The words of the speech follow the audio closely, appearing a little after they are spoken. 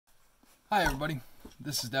Hi everybody,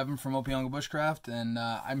 this is Devin from Bushcraft, and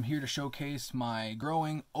I'm here to showcase my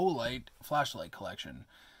growing Olight flashlight collection.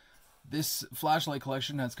 This flashlight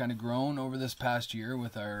collection has kind of grown over this past year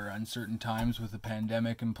with our uncertain times with the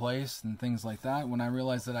pandemic in place and things like that, when I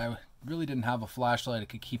realized that I really didn't have a flashlight I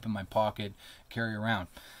could keep in my pocket, carry around.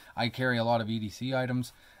 I carry a lot of EDC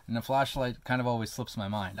items, and the flashlight kind of always slips my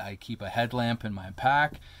mind. I keep a headlamp in my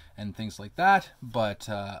pack and things like that, but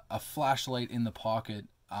a flashlight in the pocket,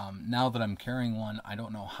 now that I'm carrying one, I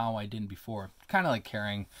don't know how I didn't before. Kind of like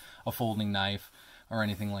carrying a folding knife or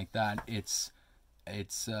anything like that. It's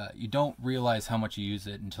you don't realize how much you use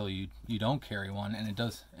it until you don't carry one, and it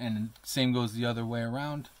does. And same goes the other way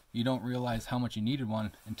around. You don't realize how much you needed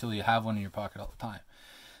one until you have one in your pocket all the time.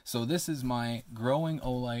 So this is my growing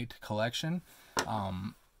Olight collection.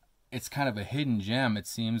 It's kind of a hidden gem, it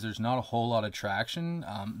seems. There's not a whole lot of traction.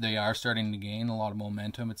 They are starting to gain a lot of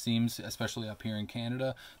momentum, it seems, especially up here in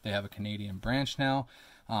Canada. They have a Canadian branch now.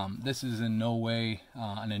 This is in no way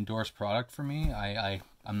an endorsed product for me.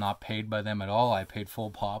 I'm not paid by them at all. I paid full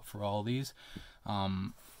pop for all these.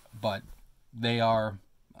 But they are,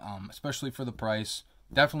 especially for the price,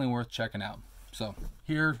 definitely worth checking out. So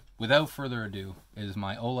here, without further ado, is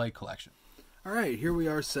my Olight collection. Alright, here we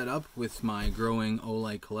are set up with my growing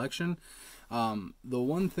Olight collection. The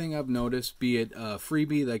one thing I've noticed, be it a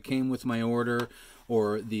freebie that came with my order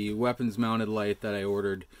or the weapons mounted light that I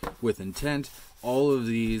ordered with intent, all of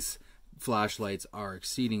these flashlights are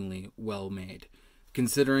exceedingly well made.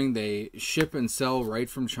 Considering they ship and sell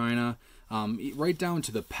right from China, right down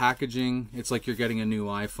to the packaging. It's like you're getting a new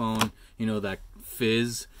iPhone, you know, that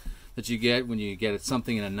fizz that you get when you get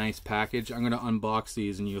something in a nice package. I'm going to unbox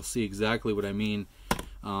these and you'll see exactly what I mean.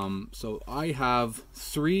 So I have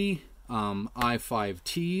three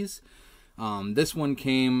i5Ts. This one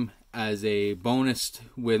came as a bonus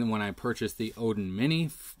when I purchased the Odin Mini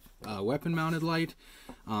weapon mounted light.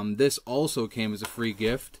 This also came as a free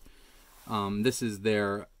gift. This is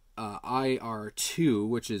their IR2,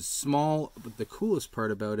 which is small, but the coolest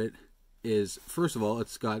part about it is, first of all,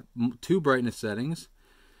 it's got two brightness settings.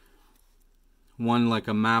 One like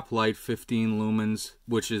a map light, 15 lumens,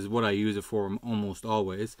 which is what I use it for almost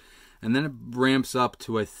always. And then it ramps up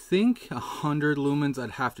to, I think, 100 lumens.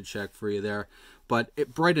 I'd have to check for you there. But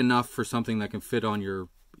it's bright enough for something that can fit on your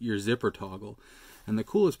zipper toggle. And the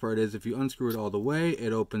coolest part is if you unscrew it all the way,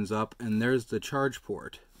 it opens up and there's the charge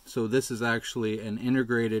port. So this is actually an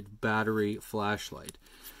integrated battery flashlight,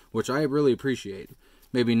 which I really appreciate.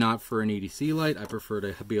 Maybe not for an EDC light. I prefer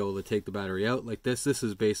to be able to take the battery out like this. This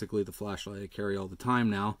is basically the flashlight I carry all the time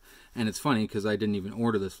now. And it's funny because I didn't even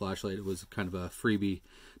order this flashlight. It was kind of a freebie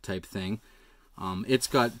type thing. It's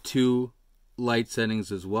got two light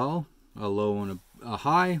settings as well, a low and a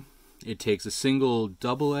high. It takes a single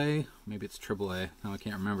AA, maybe it's AAA, now I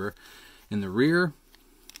can't remember, in the rear,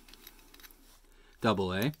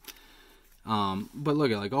 AA. But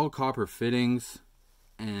look at, like, all copper fittings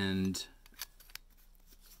and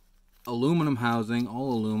aluminum housing,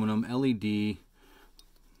 all aluminum, LED.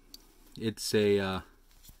 It's an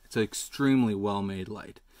extremely well made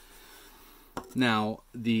light. Now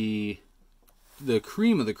the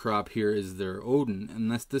cream of the crop here is their Odin, and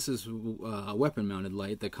this is a weapon mounted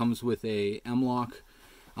light that comes with a M-LOK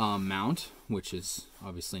mount, which is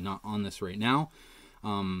obviously not on this right now,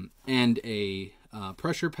 and a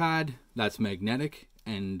pressure pad that's magnetic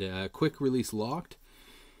and quick release locked.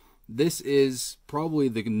 This is probably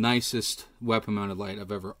the nicest weapon mounted light I've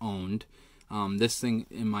ever owned. This thing,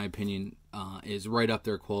 in my opinion, is right up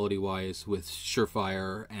there quality wise with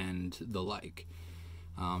Surefire and the like.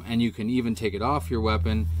 And you can even take it off your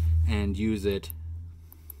weapon and use it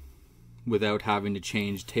without having to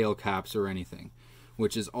change tail caps or anything,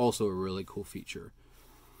 which is also a really cool feature.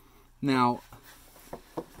 Now,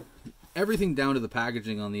 everything down to the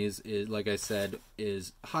packaging on these is, like I said,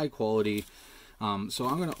 is high quality. So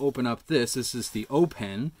I'm going to open up this. This is the O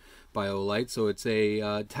pen by Olight. So it's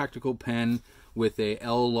a tactical pen with a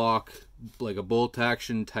L-LOK, like a bolt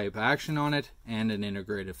action type action on it, and an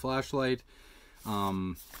integrated flashlight.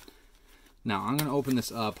 Now I'm going to open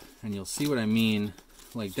this up and you'll see what I mean.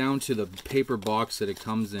 Like, down to the paper box that it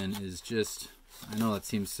comes in is just, I know that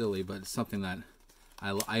seems silly, but it's something that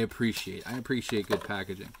I appreciate. I appreciate good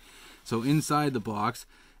packaging. So inside the box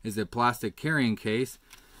is a plastic carrying case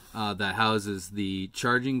that houses the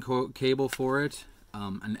charging cable for it,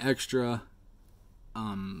 an extra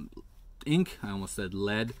ink, I almost said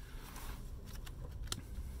lead.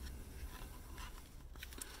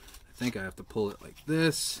 I think I have to pull it like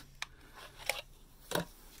this.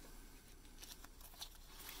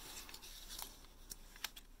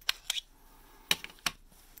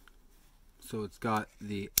 So it's got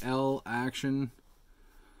the L action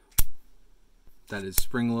that is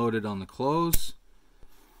spring-loaded on the close.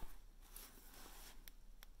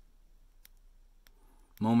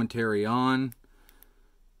 Momentary on,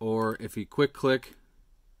 or if you quick click,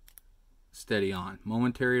 steady on.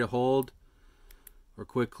 Momentary to hold, or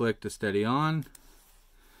quick click to steady on.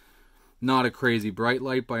 Not a crazy bright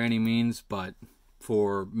light by any means, but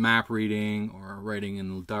for map reading or writing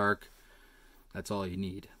in the dark, that's all you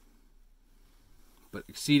need. But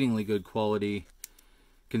exceedingly good quality,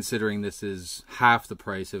 considering this is half the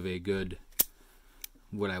price of a good,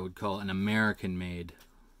 what I would call an American-made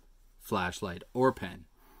flashlight or pen.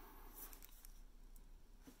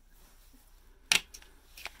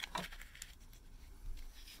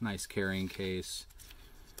 Nice carrying case.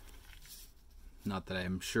 Not that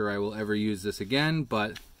I'm sure I will ever use this again,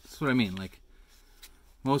 but that's what I mean. Like,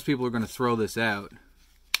 most people are going to throw this out,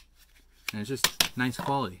 and it's just nice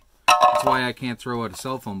quality. That's why I can't throw out a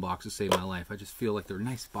cell phone box to save my life. I just feel like they're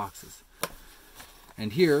nice boxes.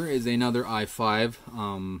 And here is another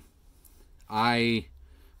i5. I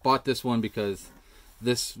bought this one because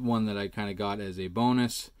this one that I kind of got as a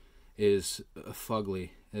bonus is fugly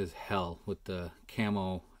as hell with the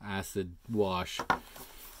camo acid wash.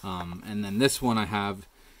 And then this one I have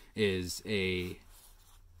is a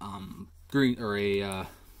green or a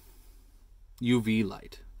UV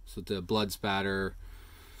light, so the blood spatter,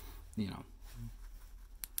 you know,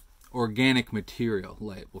 organic material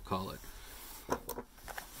light, we'll call it.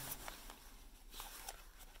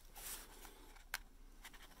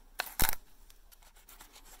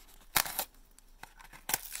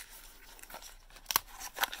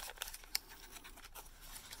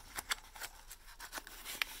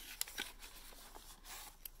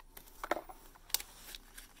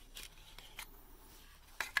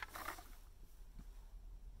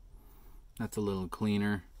 That's a little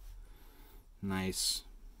cleaner. Nice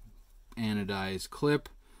anodized clip.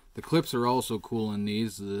 The clips are also cool in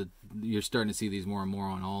these. You're starting to see these more and more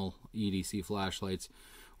on all EDC flashlights,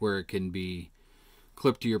 where it can be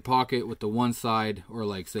clipped to your pocket with the one side, or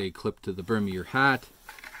like say clipped to the brim of your hat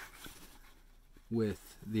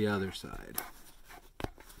with the other side,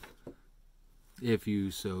 if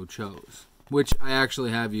you so chose. Which I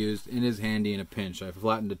actually have used and is handy in a pinch. I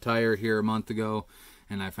flattened a tire here a month ago,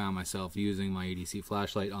 and I found myself using my EDC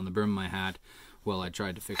flashlight on the brim of my hat while I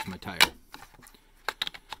tried to fix my tire.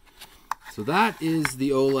 So that is the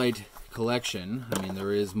Olight collection. I mean,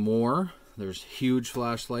 there is more. There's huge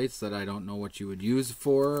flashlights that I don't know what you would use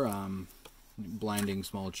for, blinding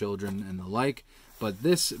small children and the like. But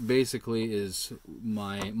this basically is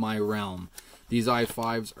my realm. These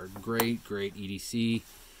i5s are great EDC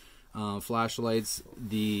flashlights.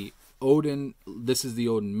 The Odin, this is the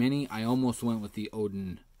Odin Mini. I almost went with the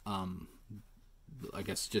Odin, I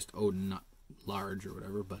guess just Odin, not large or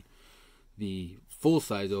whatever, but the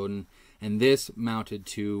full-size Odin. And this mounted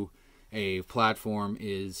to a platform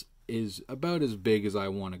is about as big as I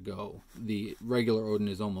want to go. The regular Odin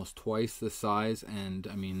is almost twice the size, and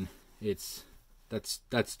I mean,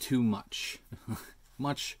 that's too much.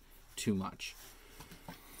 Much too much.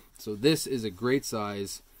 So this is a great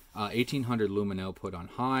size, 1800 lumen output on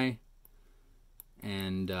high,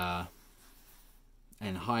 and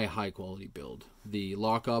high quality build. The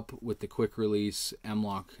lockup with the quick release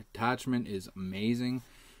M-lock attachment is amazing,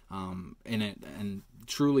 and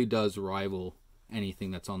truly does rival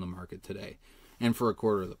anything that's on the market today, and for a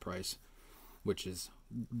quarter of the price, which is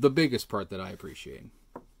the biggest part that I appreciate.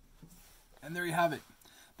 And there you have it.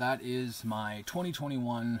 That is my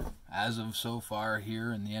 2021, as of so far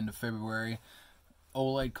here in the end of February,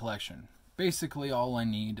 Olight collection. Basically all I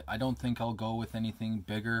need. I don't think I'll go with anything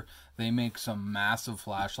bigger. They make some massive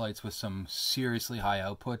flashlights with some seriously high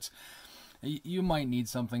outputs. You might need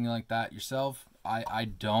something like that yourself. I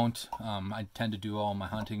don't. I tend to do all my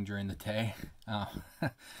hunting during the day.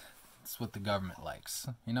 That's what the government likes,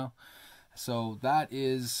 you know. So that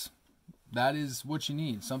is what you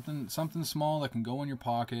need. Something small that can go in your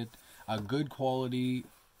pocket. A good quality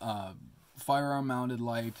firearm mounted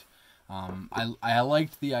light. I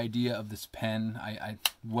liked the idea of this pen.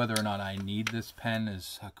 Whether or not I need this pen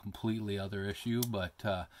is a completely other issue, but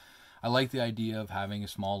I like the idea of having a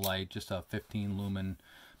small light, just a 15 lumen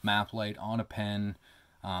map light on a pen,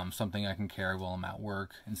 something I can carry while I'm at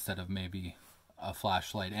work instead of maybe a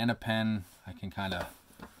flashlight and a pen. I can kind of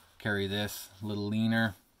carry this a little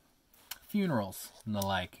leaner, funerals and the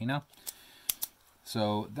like, you know.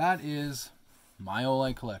 So that is my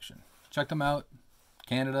Olight collection. Check them out.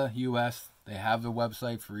 Canada, US, they have their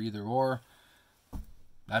website for either or.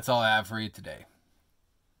 That's all I have for you today.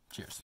 Cheers.